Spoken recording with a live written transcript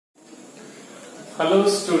Hello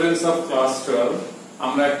students of class 12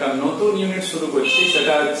 আমরা একটা নতুন ইউনিট শুরু করছি,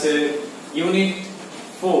 সেটা হচ্ছে ইউনিট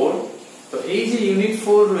 4। তো এই যে ইউনিট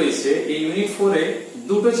 4 রয়েছে, এই ইউনিট 4 এ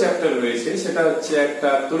দুটো চ্যাপ্টার রয়েছে। সেটা হচ্ছে একটা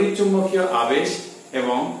তড়িৎচুম্বকীয় আবেশ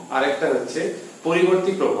এবং আরেকটা হচ্ছে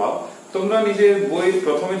পরিবর্তী প্রভাব। তোমরা নিজের বই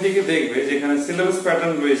প্রথমের দিকে দেখবে যেখানে সিলেবাস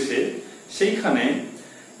প্যাটার্ন রয়েছে, সেইখানে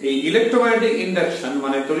এই ইলেকট্রোম্যাগনেটিক ইন্ডাকশন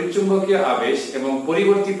মানে তড়িৎচুম্বকীয় আবেশ এবং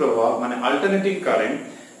পরিবর্তী প্রভাব মানে অল্টারনেটিং কারেন্ট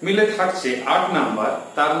মিলে থাকছে 8 নাম্বার।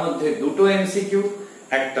 তার মধ্যে দুটো এমসিকিউ,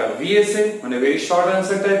 একটা ভিএসএ মানে very short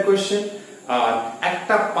answer type question, আর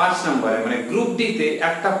একটা 5 নম্বরে মানে গ্রুপ ডি তে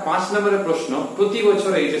একটা 5 নম্বরের প্রশ্ন প্রতি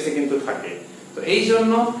বছর এইচএসএ কিন্তু থাকে। তো এই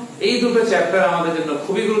জন্য এই দুটো চ্যাপ্টার আমাদের জন্য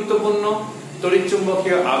খুবই গুরুত্বপূর্ণ।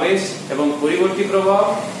 তড়িৎচুম্বকীয় আবেশ এবং পরিবর্তী প্রভাব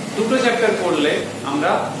দুটো চ্যাপ্টার পড়লে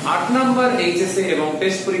আমরা 8 নাম্বার এইচএসএ এবং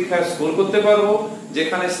টেস্ট পরীক্ষায় স্কোর করতে পারবো,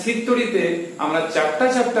 যেখানে স্থির তড়িতে আমরা 4টা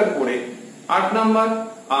চ্যাপ্টার পড়ে 8 নাম্বার,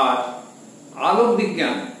 আর আলোক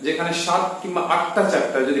বিজ্ঞান যেখানে 7 কিংবা 8টা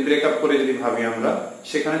চ্যাপ্টার যদি ব্রেকআপ করে যদি ভাবি আমরা,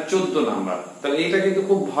 সেখানে 14 নাম্বার। তাহলে এটা কিন্তু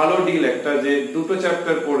খুব ভালো ডিল একটা, যে দুটো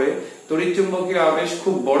চ্যাপ্টার পড়ে তড়িৎচুম্বকীয় আবেশ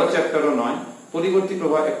খুব বড় চ্যাপ্টারও নয়, পরিবর্তী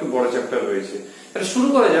প্রভাব একটু বড় চ্যাপ্টার রয়েছে। তাহলে শুরু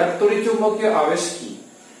করা যাক তড়িৎচুম্বকীয় আবেশ কি।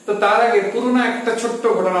 তো তার আগে পুরোনো একটা ছোট্ট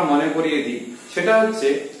ঘটনা মনে করিয়ে দিই। সেটা হচ্ছে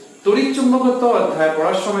তড়িৎচুম্বকত্ব অধ্যায়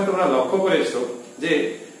পড়ার সময় তোমরা লক্ষ্য করেছো যে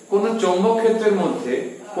কোন চৌম্বক ক্ষেত্রের মধ্যে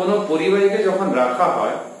কোন পরিবাহীকে যখন রাখা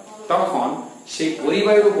হয়, তখন সেই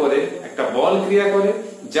পরিবাহীর উপরে একটা বল ক্রিয়া করে,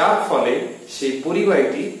 যার ফলে সেই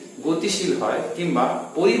পরিবাহীটি গতিশীল হয় কিংবা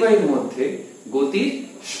পরিবাহীর মধ্যে গতির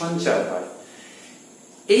সঞ্চার হয়।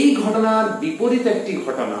 এই ঘটনার বিপরীত একটি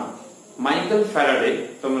ঘটনা মাইকেল ফ্যারাডে,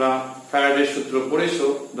 তোমরা ফ্যারাডের সূত্র পড়েছো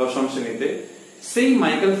দশম শ্রেণীতে, সেই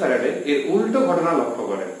মাইকেল ফ্যারাডে এর উল্টো ঘটনা লক্ষ্য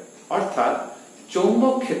করেন। অর্থাৎ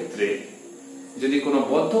চৌম্বক ক্ষেত্রে যদি কোনো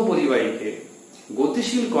বদ্ধ পরিবাহীকে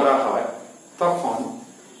গতিশীল করা হয়, তখন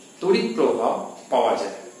তড়িৎ প্রভাব পাওয়া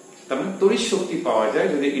যায়, তার মানে তড়িৎ শক্তি পাওয়া যায়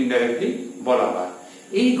যদি ইনডাইরেক্টলি বলা হয়।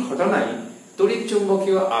 এই ঘটনাই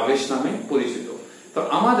তড়িৎচুম্বকীয় আবেশ নামে পরিচিত। তো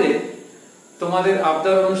তোমাদের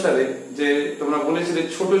আবদার অনুসারে যে তোমরা বলেছিলে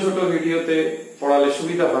ছোট ছোট ভিডিওতে পড়ালে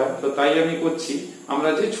সুবিধা হয়, তো তাই আমি করছি। আমরা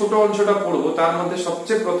যে ছোট অংশটা পড়বো তার মধ্যে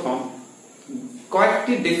সবচেয়ে প্রথম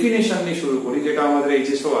কয়েকটি ডেফিনেশন নিয়ে শুরু করি, যেটা আমাদের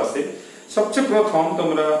এইচএসও আছে। সবচেয়ে প্রথম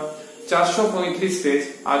তোমরা 435 পেজ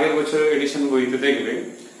আগের বছরের এডিশন বইতে দেখবে,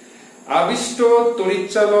 আবিষ্ট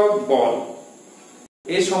তড়িৎচালক বল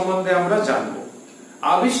এ সম্বন্ধে আমরা জানব।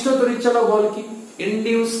 আবিষ্ট তড়িৎচালক বল কি?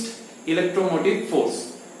 Induced electromotive force.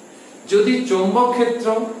 যদি চৌম্বক ক্ষেত্র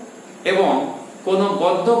এবং কোন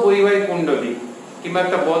বদ্ধ পরিবাহী কুণ্ডলী কিংবা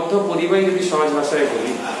একটা বদ্ধ পরিবাহী যদি সহজ ভাষায়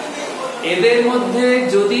বলি, এদের মধ্যে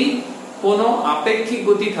যদি কোনো আপেক্ষিক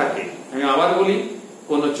গতি থাকে, আমি আবার বলি,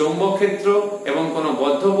 কোন চৌম্বক ক্ষেত্র এবং কোন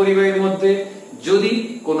বদ্ধ পরিবাহীর মধ্যে যদি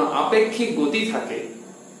কোনো আপেক্ষিক গতি থাকে,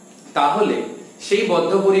 তাহলে সেই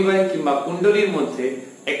বদ্ধ পরিবাহী কিংবা কুণ্ডলীর মধ্যে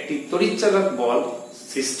একটি তড়িৎচালক বল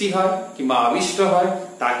সৃষ্টি হয় কিংবা আবিষ্ট হয়,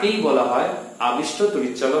 তাকেই বলা হয় আবিষ্ট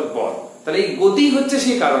তড়িৎচালক বল। তাহলে এই গতি হচ্ছে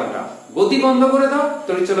সেই কারণটা। গতি বন্ধ করে দাও,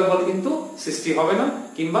 তড়িৎচালক বল কিন্তু সৃষ্টি হবে না,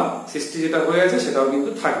 কিংবা সৃষ্টি যেটা হয়ে আছে সেটাও কিন্তু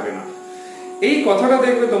থাকবে না। এই কথাটা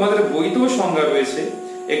দেখবে তোমাদের বইতেও সংজ্ঞা রয়েছে।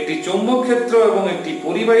 একটি চৌম্বক ক্ষেত্র এবং একটি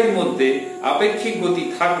পরিবাহীর মধ্যে আপেক্ষিক গতি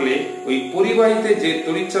থাকলে ওই পরিবাহীতে যে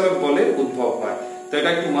তড়িৎচালক বলের উদ্ভব হয়। তো এটা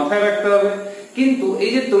একটু মাথায় রাখতে হবে। কিন্তু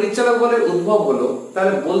এই যে তড়িৎচালক বলের উদ্ভব হলো,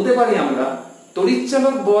 তাহলে বলতে পারি আমরা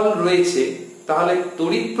তড়িৎচালক বল রয়েছে, তাহলে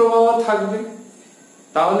তড়িৎ প্রবাহ থাকবে।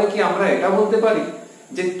 তাহলে কি আমরা এটা বলতে পারি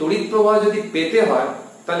যে তড়িৎ প্রবাহ যদি পেতে হয়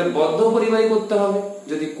তাহলে বদ্ধ পরিবাহী করতে হবে,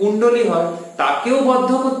 যদি কুণ্ডলী হয় তাকেও বদ্ধ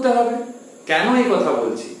করতে হবে? কেন এই কথা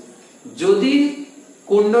বলছি? যদি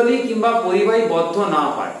কুণ্ডলী কিংবা পরিবাহী বদ্ধ না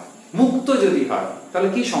হয়, মুক্ত যদি হয়, তাহলে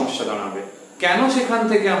কি সমস্যা দাঁড়াবে? কেন সেখান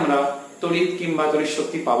থেকে আমরা তড়িৎ কিংবা তড়িৎ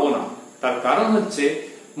শক্তি পাবো না? তার কারণ হচ্ছে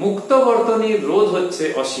মুক্ত বর্তনীর রোধ হচ্ছে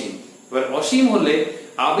অসীম। এবার অসীম হলে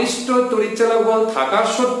আবিষ্ট তড়িৎচালক বল থাকার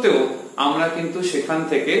সত্ত্বেও আমরা কিন্তু সেখান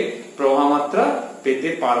থেকে প্রবাহ মাত্রা পেতে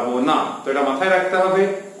পারবো না। তো এটা মাথায় রাখতে হবে।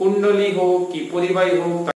 কুণ্ডলী হোক কি পরিবাহী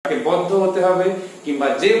হোক, তাকে বদ্ধ হতে হবে, কিংবা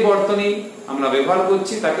যে বর্তনী আমরা ব্যবহার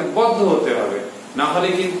করছি তাকে বদ্ধ হতে হবে, না হলে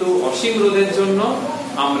কিন্তু অসীম রোধের জন্য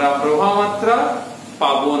আমরা প্রবাহ মাত্রা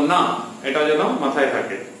পাবো না। এটা যেন মাথায়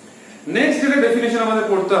থাকে। নেক্সট যেটা ডেফিনেশন আমাদের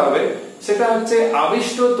পড়তে হবে সেটা হচ্ছে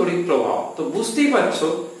আবিষ্ট তড়িৎ প্রবাহ। তো বুঝতেই পারছো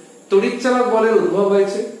তড়িৎচালক বলের উদ্ভব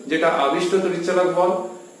হয়েছে, যেটা আবিষ্ট তড়িৎচালক বল।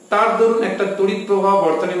 তার দরুন একটা তড়িৎ প্রবাহ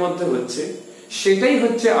বর্তনীর মধ্যে হচ্ছে, সেটাই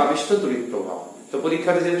হচ্ছে আবিষ্ট তড়িৎ প্রবাহ। তো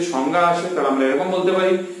পরীক্ষাতে যদি সংজ্ঞা আসে তাহলে আমরা এরকম বলতে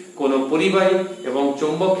পারি, কোন পরিবাহী এবং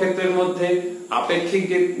চৌম্বক ক্ষেত্রের মধ্যে আপেক্ষিক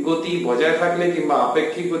গতি বজায় থাকলে কিংবা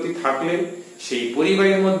আপেক্ষিক গতি থাকলে সেই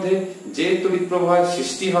পরিবাহীর মধ্যে যে তড়িৎ প্রবাহের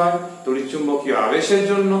সৃষ্টি হয় তড়িৎচুম্বকীয় আবেশের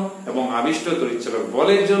জন্য এবং আবিষ্ট তড়িৎচালক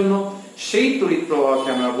বলের জন্য, সেই তড়িৎ প্রবাহকে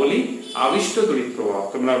আমরা বলি আবিষ্ট তড়িৎ প্রবাহ।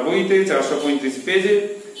 তোমরা বইতে 435 পেজে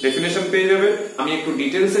ডেফিনেশন পেয়ে যাবে। আমি একটু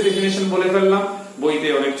ডিটেইলসে ডেফিনেশন বলে ফেললাম, বইতে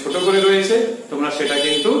অনেক ছোট করে রয়েছে, তোমরা সেটা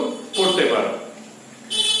কিন্তু পড়তে পারো।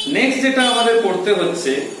 নেক্সট যেটা আমাদের পড়তে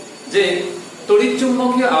হচ্ছে যে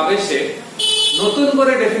তড়িৎচুম্বকীয় আবেশে নতুন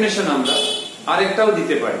করে ডেফিনেশন আমরা আরেকটাও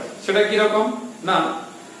দিতে পারি। সেটা কি রকম না,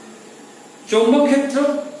 চৌম্বক ক্ষেত্র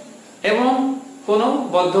এবং কোন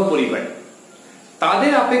বদ্ধ পরিবাহী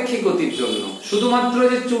তাদের আপেক্ষিক গতির জন্য শুধুমাত্র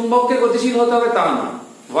যে চুম্বককে গতিশীল হতে হবে তা না,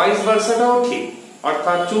 ভাইস ভার্সাটাও ঠিক।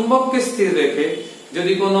 অর্থাৎ চুম্বককে স্থির রেখে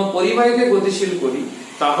যদি কোনো পরিবাহীকে গতিশীল করি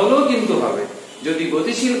তাহলেও কিন্তু হবে। যদি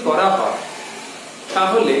গতিশীল করা হয়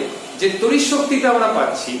তাহলে যে তড়িৎ শক্তিটা আমরা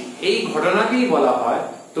পাচ্ছি এই ঘটনাকেই বলা হয়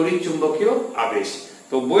তড়িৎ চুম্বকীয় আবেশ।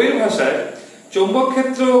 তো বইয়ের ভাষায় চৌম্বক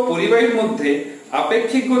ক্ষেত্র ও পরিবাহীর মধ্যে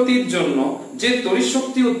আপেক্ষিক গতির জন্য যে তড়িৎ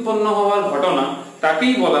শক্তি উৎপন্ন হওয়ার ঘটনা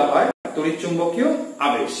তাকেই বলা হয় তড়িৎ চুম্বকীয়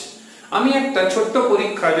আবেশ। আমি একটা ছোট্ট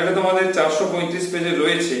পরীক্ষা, যেটা তোমাদের 435 পেজে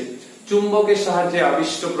রয়েছে, চুম্বকের সাহায্যে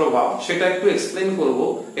আবিষ্ট প্রভাব, সেটা একটু এক্সপ্লেন করব।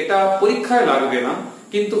 এটা পরীক্ষায় লাগবে না,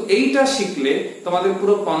 কিন্তু এইটা শিখলে তোমাদের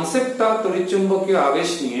পুরো কনসেপ্টটা তড়িৎ চুম্বকীয় আবেশ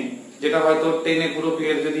নিয়ে, যেটা হয়তো 10-এ পুরো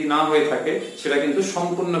ক্লিয়ার যদি না হয়ে থাকে, সেটা কিন্তু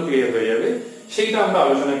সম্পূর্ণ ক্লিয়ার হয়ে যাবে। সেইটা আমরা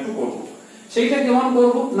আলোচনা একটু করব। সেইটা কেমন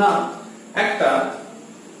করব না, একটা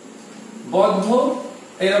বদ্ধ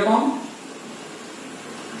এরকম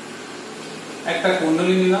একটা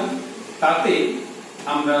কুণ্ডলী নিলাম, তাতে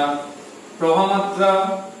আমরা প্রবাহমাত্রা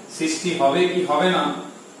সৃষ্টি হবে কি হবে না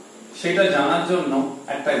সেটা জানার জন্য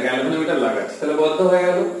একটা গ্যালভানোমিটার লাগাচ্ছি। তাহলে বদ্ধ হয়ে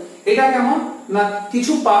গেল। এটা কেমন না,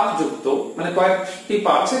 কিছু পাক যুক্ত, মানে কয়েকটি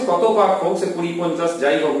পাক, সে কত পাক হোক, সে 20-50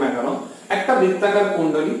 যাই হোক না কেন, একটা বৃত্তাকার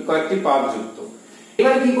কুণ্ডলী কয়েকটি পাক যুক্ত।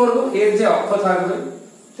 এবার কি করব, এর যে অক্ষ থাকবে,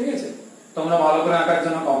 ঠিক আছে, তোমরা ভালো করে আঁকার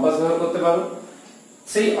জন্য কম্পাস ব্যবহার করতে পারো।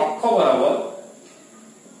 সেই অক্ষ বরাবর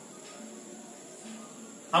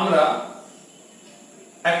আমরা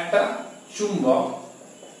একটা চুম্বক,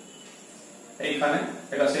 এইখানে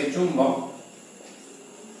এটা সেই চুম্বক,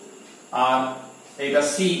 আর এটা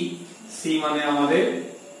সি, সি মানে আমাদের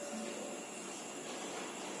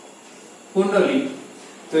কুণ্ডলী।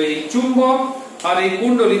 তো এই চুম্বক আর এই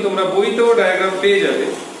কুণ্ডলী তোমরা বইতেও ডায়াগ্রাম পেয়ে যাবে।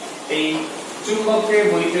 এই চুম্বককে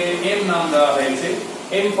বইতে এম নাম দেওয়া হয়েছে,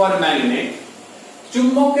 এম ফর ম্যাগনেট।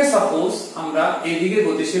 চুম্বককে সাপোজ আমরা এদিকে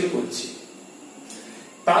গতিশীল করছি,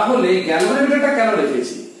 তাহলে গ্যালভানোমিটারটা কেন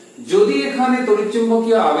রেখেছি? যদি এখানে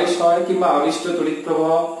তড়িৎচুম্বকীয় আবেশ হয় কিংবা আবিষ্ট তড়িৎ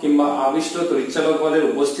প্রবাহ কিংবা আবিষ্ট তড়িৎচালক বলের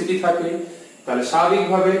উপস্থিতি থাকে, তাহলে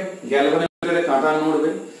স্বাভাবিকভাবে গ্যালভানোমিটারে কাঁটা নড়বে।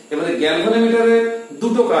 এবারে গ্যালভানোমিটারে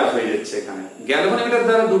দুটো কাজ হয়ে যাচ্ছে এখানে। গ্যালভানোমিটার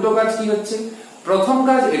দ্বারা দুটো কাজ কি হচ্ছে? প্রথম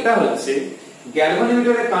কাজ এটা হচ্ছে,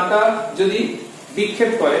 গ্যালভানোমিটারে কাঁটা যদি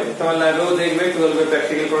বিক্ষেপ করে, তাহলে দেখবে 12-এ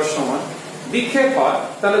প্র্যাকটিক্যাল করার সময় বিক্ষেপ হয়,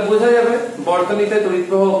 তাহলে বোঝা যাবে বর্তনীতে তড়িৎ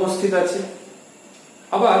প্রবাহ উপস্থিত আছে।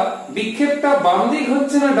 আবার বিক্ষেপটা বাম দিক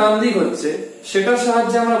হচ্ছে না ডান দিক হচ্ছে, সেটার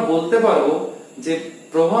সাহায্যে আমরা বলতে পারবো যে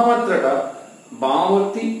প্রবাহ মাত্রাটা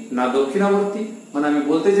বামাবর্তী না দক্ষিণাবর্তী, মানে আমি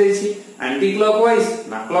বলতে চাইছি অ্যান্টি ক্লকওয়াইজ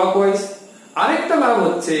না ক্লকওয়াইজ। আরেকটা লাভ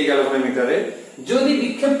হচ্ছে এই গ্যালভানোমিটারে, যদি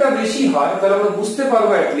বিক্ষেপটা বেশি হয় তাহলে আমরা বুঝতে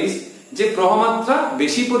পারবো অ্যাটলিস্ট যে প্রবাহ মাত্রা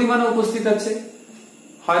বেশি পরিমাণে উপস্থিত আছে।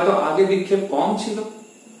 হয়তো আগে বিক্ষেপ কম ছিল,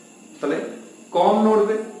 তাহলে কম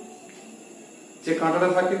নড়বে যে কাঁটাটা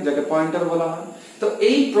থাকে, যাকে পয়েন্টার বলা হয়। তো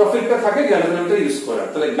এই প্রফিটটা থাকে গ্যালভানোমিটার ইউজ করার।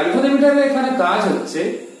 তাহলে গ্যালভানোমিটারের এখানে কাজ হচ্ছে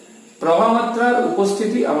প্রবাহ মাত্রার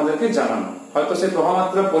উপস্থিতি আমাদেরকে জানানো। হয়তো সে প্রবাহ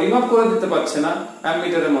মাত্রা পরিমাপ করে দিতে পারছে না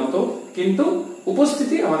অ্যামমিটারের মতো, কিন্তু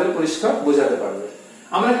উপস্থিতি আমাদের পরিষ্কার বোঝাতে পারবে।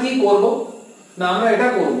 আমরা কি করব না, আমরা এটা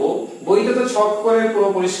করব, বইতে তো ছক করে পুরো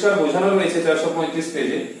পরিষ্কার বোঝানো রয়েছে 435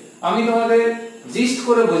 পেজে। আমি তোমাদের জিস্ট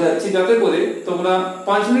করে বোঝাচ্ছি, যাতে করে তোমরা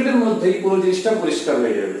 5 মিনিটের মধ্যেই পুরো জিনিসটা পরিষ্কার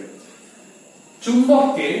হয়ে যাবে।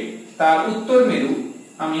 চুম্বককে তার উত্তর মেরু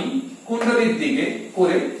আমি কুণ্ডলীর দিকে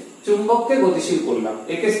করে চুম্বককে গতিশীল করলাম,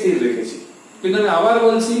 একে স্থির রেখেছি। কিন্তু আমি আবার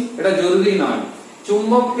বলছি, এটা জরুরি নয়।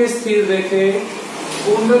 চুম্বককে স্থির রেখে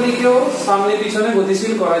কুণ্ডলীকেও সামনে পিছনে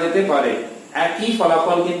গতিশীল করা যেতে পারে, একই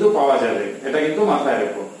ফলাফল কিন্তু পাওয়া যাবে। এটা কিন্তু মাথায়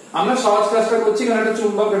রেখো। আমরা সহজ কাজটা করছি, কারণ একটা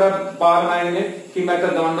চুম্বক, এটা বার ম্যাগনেট কিংবা একটা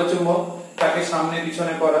দণ্ড চুম্বক, তাকে সামনে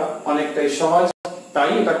পিছনে করা অনেকটাই সহজ,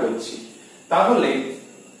 তাই এটা করছি। তাহলে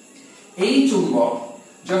এই চুম্বক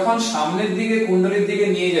যখন সামনের দিকে কুণ্ডলীর দিকে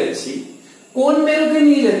নিয়ে যাচ্ছি, কোন মেরুকে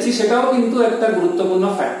নিয়ে যাচ্ছি সেটাও কিন্তু একটা গুরুত্বপূর্ণ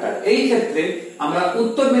ফ্যাক্টর। এই ক্ষেত্রে আমরা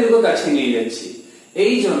উত্তর মেরুকে কাছে নিয়ে যাচ্ছি,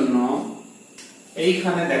 এই জন্য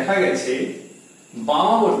এইখানে দেখা গেছে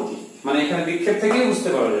বামাবর্তী, মানে এখানে বিক্ষেপ থেকেই বুঝতে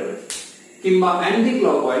পারা যাবে, কিংবা অ্যান্টি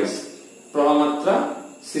ক্লকওয়াইজ প্রবাহ মাত্রা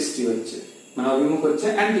সৃষ্টি হচ্ছে, মানে অভিমুখ হচ্ছে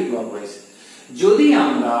অ্যান্টি ক্লকওয়াইজ। যদি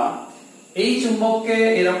আমরা এই চুম্বককে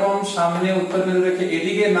এরকম সামনে উত্তর মেরু রেখে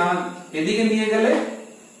এদিকে না, এদিকে নিয়ে গেলে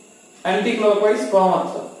অ্যান্টি ক্লকওয়াইজ প্রবাহ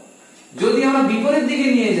মাত্রা, যদি আমরা বিপরীত দিকে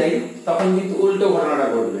নিয়ে যাই তখন কিন্তু উল্টো ঘটনাটা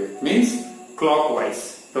ঘটবে, মিন্স ক্লকওয়াইজ।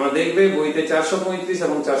 তোমরা দেখবে বইতে 435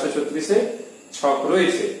 এবং 436 এ ছক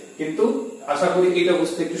রয়েছে, কিন্তু আশা করি এটা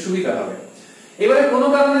বুঝতে একটু সুবিধা হবে। এবারে কোনো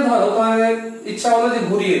কারণে ধরো তোমাদের ইচ্ছা হলো যে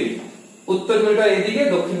ঘুরিয়ে দিই, উত্তর মেরুটা এইদিকে,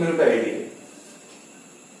 দক্ষিণ মেরুটা এইদিকে,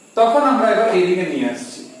 তখন আমরা এবার এইদিকে নিয়ে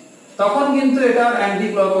আসছি, তখন কিন্তু এটা অ্যান্টি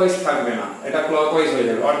ক্লকওয়াইজ থাকবে না, এটা ক্লকওয়াইজ হয়ে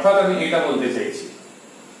যাবে। অর্থাৎ আমি এটা বলতে চাইছি,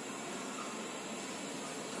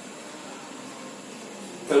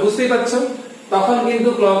 তো বুঝতেই পারছো, তখন কিন্তু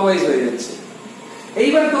ক্লকওয়াইজ হয়ে যাচ্ছে।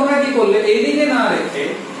 এইবার তোমরা কি করলে, এইদিকে না রেখে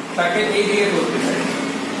তাকে এইদিকে করতে চাই,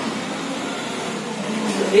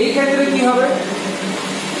 এই ক্ষেত্রে কি হবে,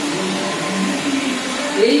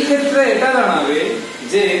 এই ক্ষেত্রে এটা জানাবে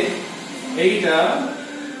যে এইটা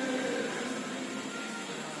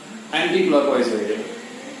অ্যান্টি ক্লকওয়াইজ হয়ে যাবে।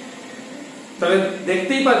 তবে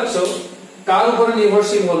দেখতেই পাচ্ছ কার উপরে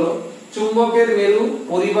নির্ভরশীল হলো, চুম্বকের মেরু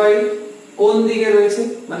পরিবাহী কোন দিকে রয়েছে,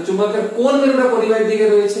 মানে চুম্বকের কোন মেরুটা পরিবাহীর দিকে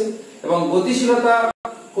রয়েছে, এবং গতিশীলতা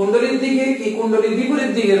কুণ্ডলীর দিকে কি কুণ্ডলীর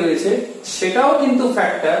বিপরীত দিকে রয়েছে, সেটাও কিন্তু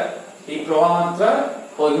ফ্যাক্টর এই প্রবাহ মাত্রা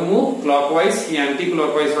অভিমুখ ক্লকওয়াইজ কি অ্যান্টি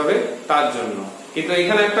ক্লকওয়াইজ হবে তার জন্য। কিন্তু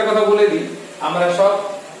এখানে একটা কথা বলে দিই, আমরা সব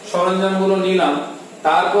সরঞ্জামগুলো নিলাম,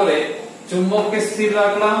 তারপরে চুম্বককে স্থির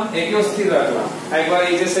রাখলাম, একেও স্থির রাখলাম। একবার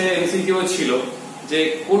এই যে এমসিকিউ ছিল যে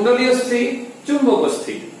কুণ্ডলীয় স্থির, চুম্বক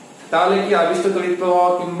স্থির, তাহলে কি আবিষ্ট তড়িৎ প্রবাহ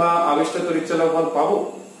কিংবা আবিষ্ট তড়িৎচালক বল পাবো?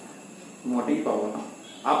 মোটেই পাবো না।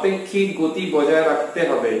 আপেক্ষিক গতি বজায় রাখতে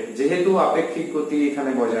হবে, যেহেতু আপেক্ষিক গতি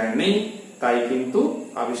এখানে বজায় নেই, তাই কিন্তু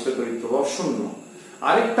আবিষ্ট তড়িৎ প্রবাহ শূন্য।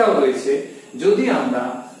 আরেকটাও রয়েছে, যদি আমরা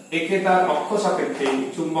একে তার অক্ষ সাপেক্ষে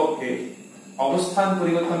চুম্বককে অবস্থান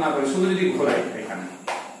পরিবর্তন না করে শুধু যদি ঘোরাই এখানে,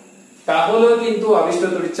 তাহলে কিন্তু আবিষ্ট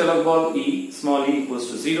তড়িৎচালক বল E small e equals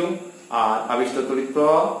to 0, আর আবিষ্ট তড়িৎ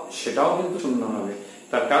প্রবাহ সেটাও কিন্তু শূন্য হবে।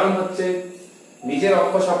 তার কারণ হচ্ছে নিজের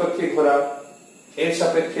অক্ষ সাপেক্ষে ঘোরা, এর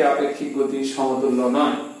সাপেক্ষে আপেক্ষিক গতি সমতুল্য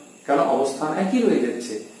নয়, কারণ অবস্থান একই রয়ে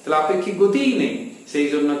যাচ্ছে, তাহলে আপেক্ষিক গতিই নেই, সেই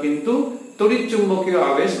জন্য কিন্তু তড়িৎ চুম্বকীয়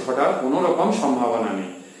আবেশ ঘটার কোনো রকম সম্ভাবনা নেই।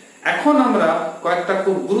 এখন আমরা কয়েকটা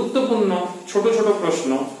খুব গুরুত্বপূর্ণ ছোট ছোট প্রশ্ন,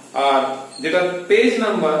 আর যেটা পেজ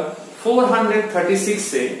নাম্বার 436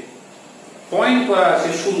 এ পয়েন্ট করা আছে,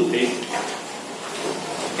 শুরুতে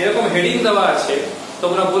এরকম হেডিং দেওয়া আছে,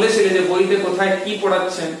 তোমরা বলেছিলে যে বইতে কোথায় কি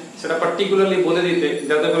পড়াচ্ছেন সেটা পার্টিকুলারলি বলে দিতে,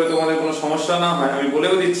 যাতে করে তোমাদের কোনো সমস্যা না হয়। আমি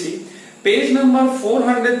বলেও দিচ্ছি, পেজ নাম্বার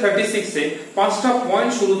 436 এ 5টা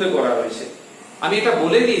পয়েন্ট শুরুতে করা হয়েছে। আমি এটা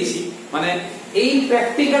বলে দিয়েছি, মানে এই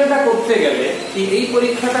প্র্যাকটিক্যালটা করতে গেলে কি, এই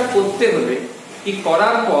পরীক্ষাটা করতে হলে কি,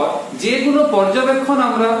 করার পর যেগুলো পর্যবেক্ষণ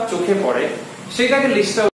আমরা চোখে পড়ে সেটাকে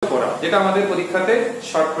লিস্ট আউট করা, যেটা আমাদের পরীক্ষাতে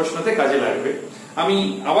শর্ট প্রশ্নতে কাজে লাগবে। আমি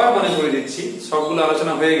আবার মনে করে দিচ্ছি, সবগুলো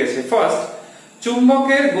আলোচনা হয়ে গেছে। ফার্স্ট,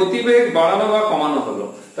 চুম্বকের গতিবেগ বাড়ানো বা কমানো হলো।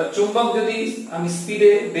 তা চুম্বক যদি আমি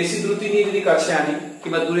স্পিডে বেশি দ্রুতি নিয়ে যদি কাছে আনি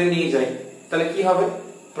কিংবা দূরে নিয়ে যাই, তাহলে কি হবে,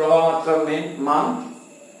 প্রবাহ মাত্রার মান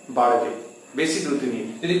বাড়বে বেশি দ্রুতি নিয়ে।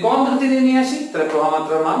 যদি কম দ্রুতি নিয়ে আসি তাহলে প্রবাহ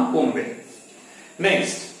মাত্রার মান কমবে।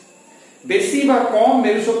 নেক্সট, বেশি বা কম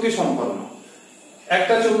মেরু শক্তি সম্পন্ন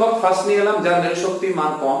একটা চুম্বক ফার্স্ট নিয়ে এলাম, যার মেরু শক্তির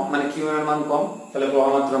মান কম, মানে কিউ এর মান কম, তাহলে প্রবাহ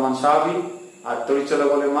মাত্রার মান স্বাভাবিক, আর তড়িৎচালক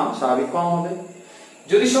বলের মান স্বাভাবিক কম হবে।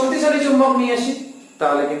 যদি শক্তিশালী চুম্বক নিয়ে আসি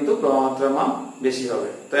তাহলে কিন্তু প্রবাহ মাত্রার মান বেশি হবে।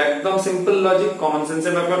 তো একদম সিম্পল লজিক, কমন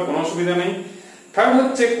সেন্সের ব্যাপার, কোনো অসুবিধা নেই। থার্ড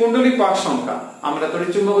হচ্ছে কুণ্ডলীর পাক সংখ্যা। আমরা তড়িৎ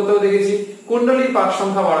চুম্বকতেও দেখেছি কুণ্ডলীর পাক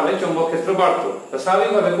সংখ্যা বাড়ালে চৌম্বক ক্ষেত্র বাড়তো, তো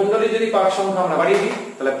স্বাভাবিকভাবে কুণ্ডলীর যদি পাক সংখ্যা আমরা বাড়িয়ে দিই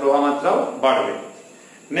তাহলে প্রবাহ মাত্রাও বাড়বে।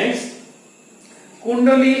 নেক্সট,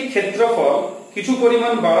 কুণ্ডলীর ক্ষেত্রফল কিছু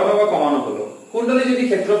পরিমাণ বাড়ানো বা কমানো হলো। কুণ্ডলী যদি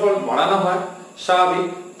ক্ষেত্রফল বাড়ানো হয়, স্বাভাবিক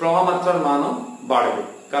প্রবাহ মাত্রার মানও বাড়বে,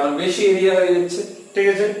 কারণ বেশি এরিয়া হয়ে যাচ্ছে, ঠিক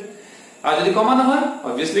আছে। আর যদি কমানো হয়,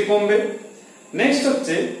 অবভিয়াসলি কমবে। নেক্সট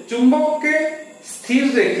হচ্ছে চুম্বককে স্থির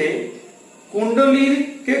রেখে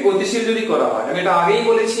কুণ্ডলীকে গতিশীল যদি করা হয়, আমি এটা আগেই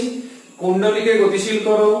বলেছি, কুণ্ডলীকে গতিশীল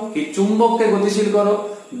করো কি চুম্বককে গতিশীল করো,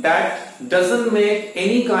 that doesn't make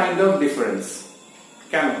any kind of difference.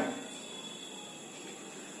 কেন?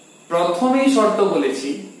 প্রথমেই শর্ত বলেছি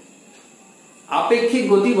আপেক্ষিক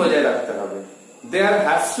গতি বজায় রাখতে হবে। There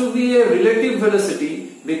has to be a relative velocity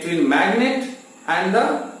between magnet and the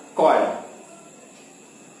coil.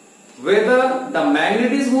 Whether the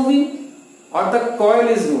magnet is moving or the coil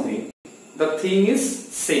is moving, the thing is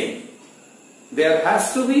same. There has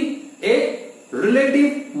to be a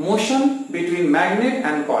relative motion between magnet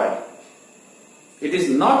and coil. It is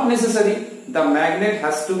not necessary the magnet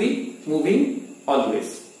has to be moving always.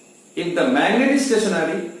 If the magnet is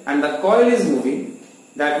stationary and the coil is moving,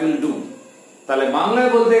 that will do. তাহলে বাংলায়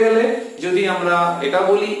বলতে গেলে যদি আমরা এটা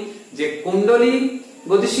বলি যে কুণ্ডলী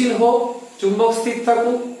গতিশীল হোক, চুম্বক স্থির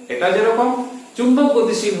থাকুক, এটা যেরকম, চুম্বক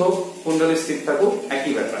গতিশীল হোক, কুণ্ডলী স্থির থাকুক,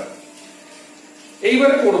 একই ব্যাপার।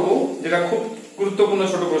 এইবারে পড়ব যেটা খুব গুরুত্বপূর্ণ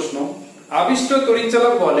ছোট প্রশ্ন, আবিষ্ট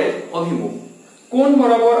তড়িৎচালক বলের অভিমুখ কোন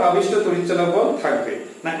বরাবর আবিষ্ট তড়িৎচালক বল থাকবে।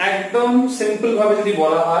 না একদম সিম্পল ভাবে যদি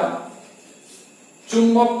বলা হয়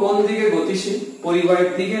চুম্বক কোন দিকে গতিশীল,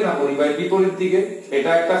 পরিবাহীর দিকে না পরিবাহীর বিপরীত দিকে, এটা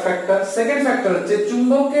একটা ফ্যাক্টর। সেকেন্ড ফ্যাক্টর হচ্ছে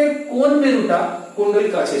চুম্বকের কোন মেরুটা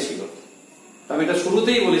কুণ্ডলীর কাছে ছিল। আমি এটা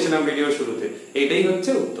শুরুতেই বলেছিলাম ভিডিওর শুরুতে, এটাই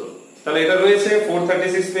হচ্ছে উত্তর। তাহলে এটা রয়েছে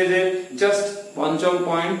 436 পেজে, জাস্ট পঞ্চম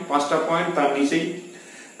পয়েন্ট, 5টা পয়েন্ট তার নিচেই।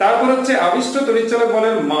 তারপর হচ্ছে আবিষ্ট তড়িৎচালক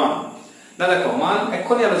বলের মান। না দেখো মান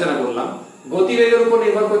এক্ষুনি আলোচনা করলাম, গতিবেগের উপর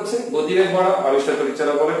নির্ভর করছে, গতিবেগ বাড়াও আবিষ্ট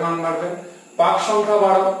তড়িৎচালক বলের মান বাড়বে, পাক সংখ্যা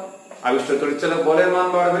বাড়াও আবিষ্ট তড়িৎচালক বলের মান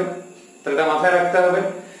বাড়বে। তাহলে এটা মাথায় রাখতে হবে,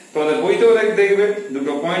 তোমাদের বইতেও দেখবে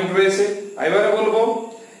দুটো পয়েন্ট রয়েছে। এবারে বলবো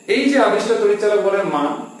এই যে আবিষ্ট তড়িৎচালক বলের মান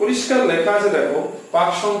পরিষ্কার লেখা আছে দেখো, পাক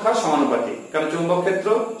সংখ্যা সমানুপাতিক, কারণ চুম্বক ক্ষেত্র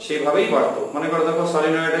সেইভাবেই বাড়তো। মনে করো দেখো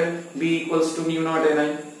সলিনয়েডে B = μ0 Ni,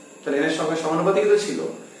 তাহলে n এর সঙ্গে সমানুপাতিক তো ছিল।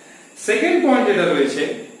 সেকেন্ড পয়েন্ট যেটা রয়েছে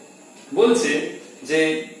বলছে যে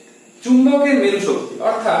চুম্বকের মেরু শক্তি,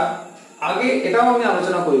 অর্থাৎ আগে এটাও আমি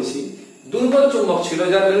আলোচনা করেছি দুর্বল চুম্বক ছিল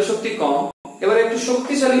যার মেরু শক্তি কম, এবারে একটু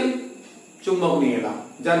শক্তিশালী চুম্বক নিয়ে এলাম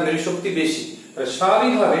যার মেরু শক্তি বেশি, তাহলে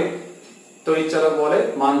স্বাভাবিকভাবে তড়িৎচালক বলের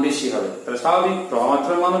মান বেশি হবে, তাহলে স্বাভাবিক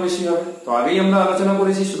প্রবাহমাত্রার মানও বেশি হবে। তো আগেই আমরা আলোচনা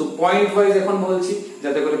করেছি, শুধু পয়েন্ট ওয়াইজ এখন বলছি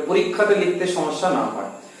যাতে করে পরীক্ষাতে লিখতে সমস্যা না হয়।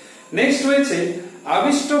 নেক্সট রয়েছে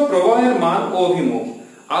আবিষ্ট প্রবাহের মান ও অভিমুখ।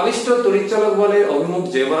 আবিষ্ট তড়িৎচালক বলের অভিমুখ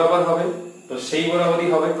যে বরাবর হবে তো সেই বরাবরই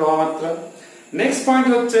হবে প্রবাহমাত্রা। নেক্সট পয়েন্ট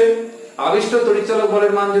হচ্ছে আবিষ্ট তড়িৎচালক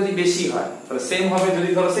বলের মান যদি বেশি হয় তাহলে সেম হবে, যদি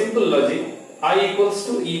ধরো সিম্পল লজিক I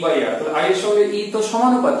 = E/R, তাহলে I এর সঙ্গে E তো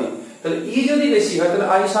সমানুপাতিক, তাহলে E যদি বেশি হয় তাহলে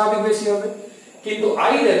I স্বাভাবিক বেশি হবে, কিন্তু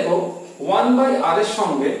I দেখো 1/R এর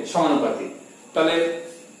সঙ্গে সমানুপাতিক, তাহলে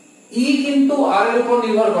E কিন্তু R এর উপর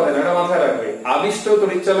নির্ভর করে না, এটা মাথায় রাখবে। আবিষ্ট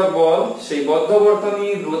তড়িৎচালক বল সেই বদ্ধ বর্তনী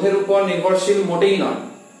রোধের উপর নির্ভরশীল মোটেই নয়।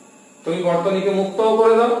 তুমি বর্তনীকে মুক্তও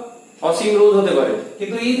করে দাও, অসীম রোধ হতে পারে,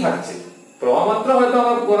 কিন্তু E থাকছে। প্রবাহমাত্রা হয়তো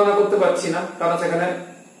আমরা গণনা করতে পারছি না, কারণ সেখানে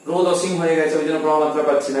রোধ অসীম হয়ে গেছে, ওই জন্য প্রবাহমাত্রা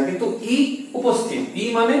পাচ্ছি না, কিন্তু E উপস্থিত। E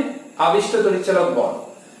মানে আবিষ্ট তড়িৎচালক বল।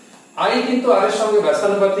 I কিন্তু R এর সঙ্গে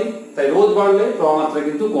ব্যস্তানুপাতিক, তাই রোধ বাড়লে প্রবাহমাত্রা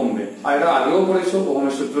কিন্তু কমবে, আর এটা আগেও পড়েছো,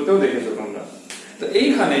 ওহমের সূত্রতেও দেখেছো তোমরা। তো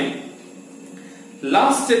এইখানে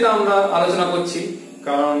লাস্ট যেটা আমরা আলোচনা করছি,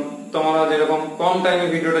 কারণ তোমরা যেরকম কম টাইমে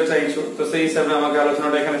ভিডিওটা চাইছো, তো সেই হিসাবে আমাকে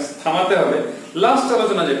আলোচনাটা এখানে থামাতে হবে। লাস্ট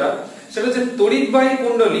আলোচনা যেটা, সেটা হচ্ছে তড়িৎবাহী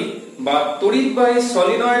কুণ্ডলী বা তড়িৎবাহী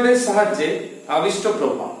সলিনয়েডের সাহায্যে আবিষ্ট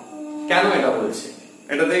প্রবাহ। কেন এটা বলছে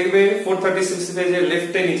এটা দেখবে 436 পেজের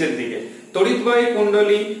লেফটে নিচের দিকে, তড়িৎবাহী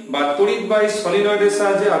কুণ্ডলী বা তড়িৎবাহী সলিনয়েডের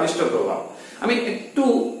সাহায্যে আবিষ্ট প্রবাহ। আমি একটু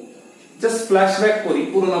জাস্ট ফ্ল্যাশব্যাক করি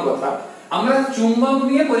পুরনো কথা। আমরা চুম্বক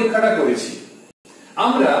নিয়ে পরীক্ষাটা করেছি,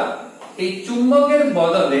 আমরা এই চুম্বকের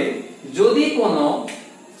বদলে যদি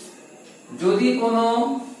কোনো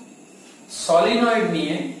সলিনয়েড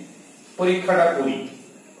নিয়ে পরীক্ষাটা করি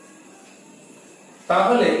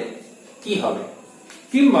তাহলে কি হবে,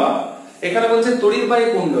 কিংবা এখানে বলছে তড়িৎবাহী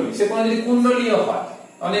কুণ্ডলী, সে কোনো যদি কুণ্ডলীয় হয়,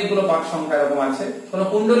 অনেকগুলো পাক সংখ্যা এরকম আছে, কোনো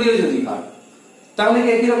কুণ্ডলীয় যদি হয় তাহলে কি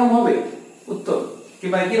একই রকম হবে উত্তর,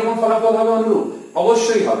 কিংবা একই রকম ফলাফল হবে অনুরূপ?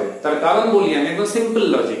 অবশ্যই হবে। তার কারণ বলি আমি, একদম সিম্পল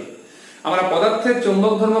লজিক। আমরা পদার্থের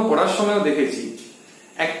চৌম্বক ধর্ম পড়ার সময়ও দেখেছি,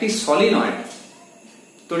 একটি সলিনয়েড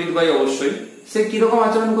তড়িৎবাহী অবশ্যই, সে কিরকম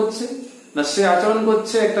আচরণ করছে না, সে আচরণ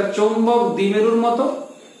করছে একটা চৌম্বক দ্বিমেরুর মতো,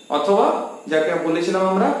 অথবা যাকে বলেছিলাম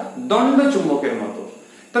আমরা দণ্ড চুম্বকের মতো।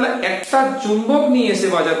 তাহলে একটা চুম্বক নিয়ে এসে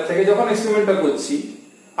বাজার থেকে যখন এক্সপেরিমেন্টটা করছি,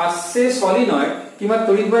 আর সে সলিনয়েড কিংবা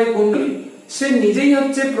তড়িৎবাহী কুণ্ডলী, সে নিজেই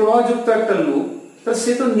হচ্ছে প্রবাহযুক্ত একটা লুপ, তা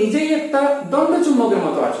সে তো নিজেই একটা দণ্ড চুম্বকের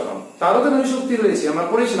মতো আচরণ, তারও তো মেরু শক্তি রয়েছে। আমরা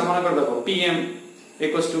পড়েছিলাম, মনে করে দেখো PM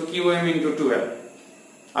 = QM × 12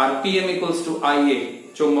 আর PM = IA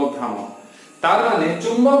চুম্বক ভ্রামক। তার মানে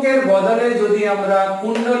চুম্বকের বদলে যদি আমরা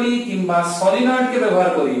কুণ্ডলী কিংবা সলিনয়েডকে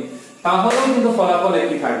ব্যবহার করি তাহলেও কিন্তু ফলাফল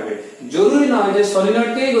একই থাকবে। জরুরি নয় যে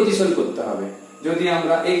সলিনয়েডকেই গতিশীল করতে হবে, যদি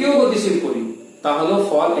আমরা একেও গতিশীল করি তাহলেও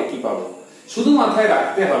ফল একই পাবো। শুধু মাথায়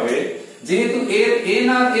রাখতে হবে যেহেতু এর N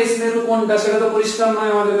আর S মেরু কোনটা সেটা তো পরিষ্কার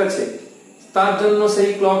নয় আমাদের কাছে, তার জন্য সেই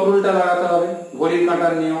ক্লক রুলটা লাগাতে হবে, ঘড়ির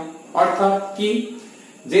কাঁটার নিয়ম। অর্থাৎ কি,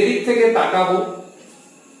 যেদিক থেকে তাকাবো,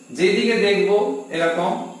 যেদিকে দেখবো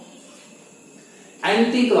এরকম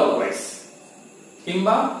অ্যান্টি ক্লকওয়াইজ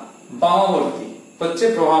কিংবা বামাবর্তী হচ্ছে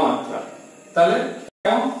প্রবাহমাত্রা। তাহলে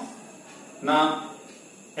না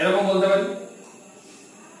এরকম বলতে পারি,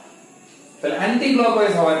 তাহলে অ্যান্টি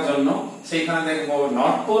ক্লকওয়াইজ হওয়ার জন্য সেইখানে দেখবো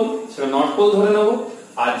নর্থ পোল, সেটা নর্থ পোল ধরে নেব,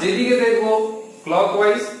 আর যেদিকে দেখবো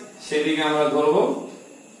ক্লকওয়াইজ সেদিকে আমরা ধরবো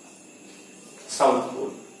সাউথ পোল।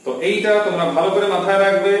 তো এইটা তোমরা ভালো করে মাথায়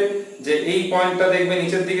রাখবে যে এই পয়েন্টটা দেখবে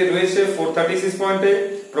নিচের দিকে রয়েছে 436 পয়েন্টে,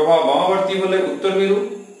 প্রবাহ বামাবর্তী হলে উত্তর মেরু,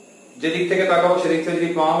 যেদিক থেকে তাকাবো সেদিক থেকে যদি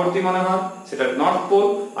বামাবর্তী মনে হয় সেটা নর্থ পোল,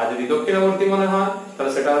 আর যদি দক্ষিণাবর্তী মনে হয়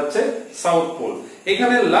তাহলে সেটা হচ্ছে সাউথ পোল।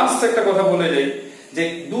 এখানে লাস্ট একটা কথা বলে যাই যে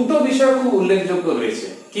দুটো বিষয় খুব উল্লেখযোগ্য রয়েছে।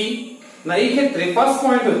 কি না, এই ক্ষেত্রে ফার্স্ট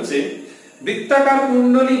পয়েন্ট হচ্ছে বৃত্তাকার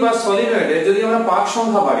কুণ্ডলী বা সলিনয়েডে যদি আমরা পাক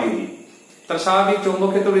সংখ্যা বাড়িয়ে দিই তাহলে স্বাভাবিক চৌম্বক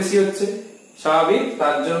ক্ষেত্র বেশি হচ্ছে, স্বাভাবিক,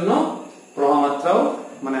 তার জন্য প্রবাহ মাত্রাও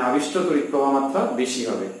মানে আবিষ্ট তড়িৎ প্রবাহ মাত্রা বেশি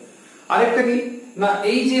হবে। আরেকটা কি না,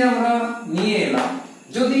 এই যে আমরা নিয়ে এলাম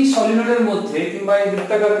যদি সলিনয়েডের মধ্যে কিংবা এই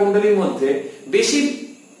বৃত্তাকার কুণ্ডলীর মধ্যে বেশি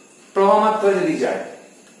প্রবাহ মাত্রা যদি যায়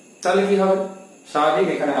তাহলে কি হবে, স্বাভাবিক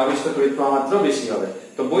এখানে আবিষ্ট তড়িৎ প্রবাহ মাত্রা বেশি হবে।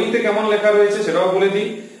 তো বইতে কেমন লেখা রয়েছে সেটাও বলে দিই।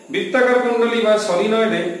 বৃত্তাকার কুণ্ডলী বা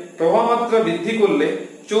সলিনয়েডে প্রবাহ মাত্রা বৃদ্ধি করলে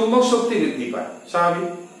চৌম্বক শক্তি বৃদ্ধি পায়, স্বাভাবিক,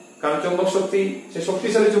 কারণ চৌম্বক শক্তি সে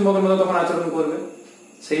শক্তিশালী চুম্বকের মতো তখন আচরণ করবে,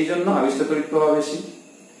 সেই জন্য আবিষ্ট তড়িৎ প্রবাহ বেশি।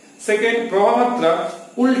 সেকেন্ড, প্রবাহ মাত্রা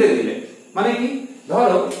উল্টে দিলে মানে কি,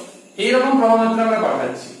 ধরো এইরকম প্রবাহ মাত্রা আমরা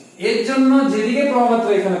পাঠাচ্ছি, এর জন্য যেদিকে প্রবাহ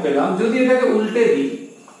মাত্রা এখানে পেলাম যদি এটাকে উল্টে দিই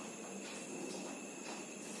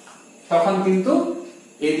তখন কিন্তু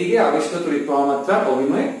এদিকে আবিষ্ট তড়িৎ প্রবাহ মাত্রা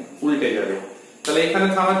অভিনয় উল্টে যাবে। তাহলে এখানে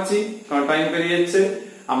থামাচ্ছি কারণ টাইম পেরিয়ে যাচ্ছে।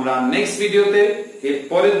 আমরা নেক্সট ভিডিওতে এর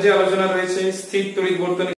পরের যে আলোচনা রয়েছে স্থির তড়িৎ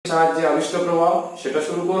বর্তনীর সাহায্যে আবিষ্ট প্রবাহ সেটা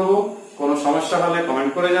শুরু করব। কোনো সমস্যা হলে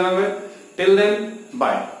কমেন্ট করে জানাবে। Till then,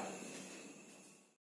 by.